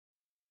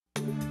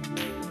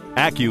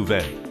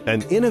AccuVent,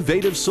 an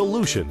innovative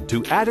solution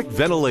to attic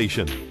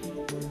ventilation.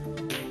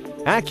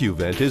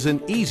 AccuVent is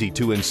an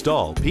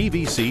easy-to-install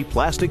PVC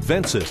plastic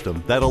vent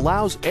system that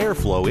allows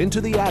airflow into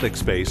the attic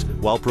space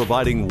while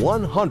providing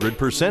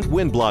 100%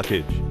 wind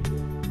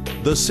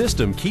blockage. The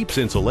system keeps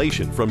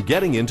insulation from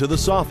getting into the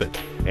soffit,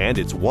 and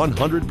its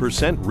 100%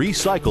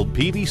 recycled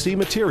PVC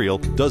material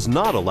does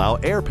not allow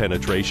air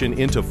penetration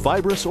into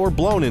fibrous or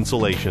blown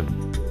insulation.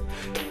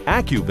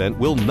 AccuVent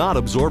will not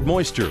absorb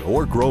moisture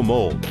or grow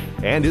mold,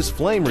 and is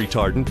flame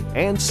retardant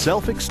and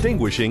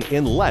self-extinguishing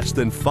in less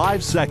than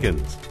 5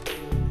 seconds.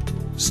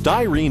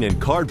 Styrene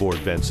and cardboard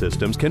vent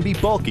systems can be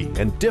bulky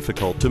and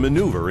difficult to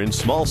maneuver in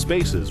small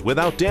spaces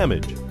without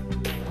damage.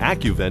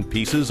 AccuVent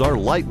pieces are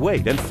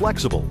lightweight and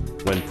flexible.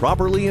 When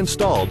properly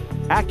installed,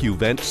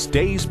 AccuVent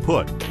stays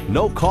put.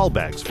 No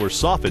callbacks for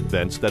soffit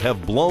vents that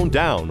have blown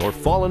down or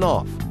fallen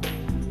off.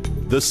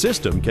 The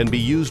system can be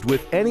used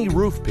with any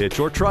roof pitch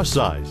or truss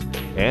size,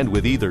 and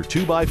with either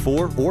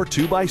 2x4 or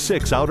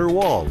 2x6 outer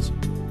walls.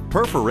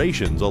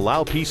 Perforations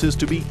allow pieces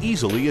to be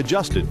easily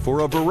adjusted for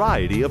a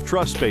variety of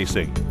truss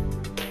spacing.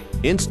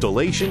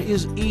 Installation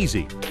is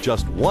easy,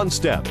 just one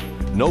step.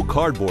 No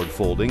cardboard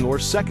folding or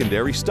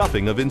secondary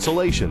stuffing of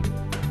insulation.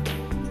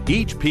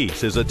 Each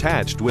piece is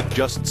attached with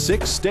just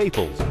 6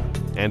 staples,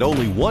 and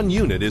only 1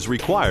 unit is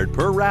required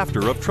per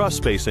rafter of truss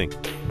spacing.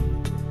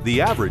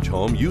 The average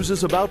home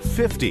uses about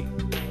 50.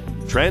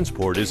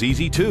 Transport is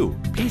easy too.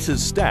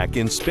 Pieces stack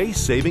in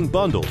space-saving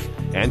bundles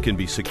and can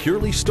be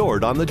securely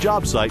stored on the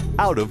job site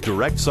out of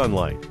direct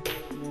sunlight.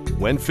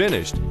 When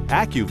finished,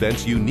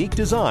 AccuVent's unique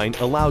design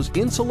allows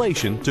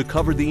insulation to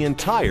cover the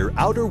entire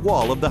outer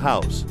wall of the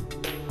house.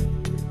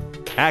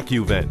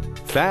 AccuVent,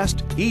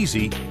 fast,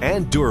 easy,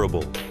 and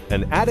durable.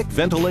 An attic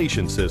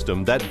ventilation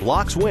system that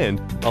blocks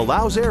wind,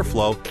 allows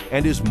airflow,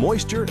 and is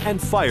moisture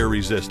and fire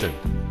resistant.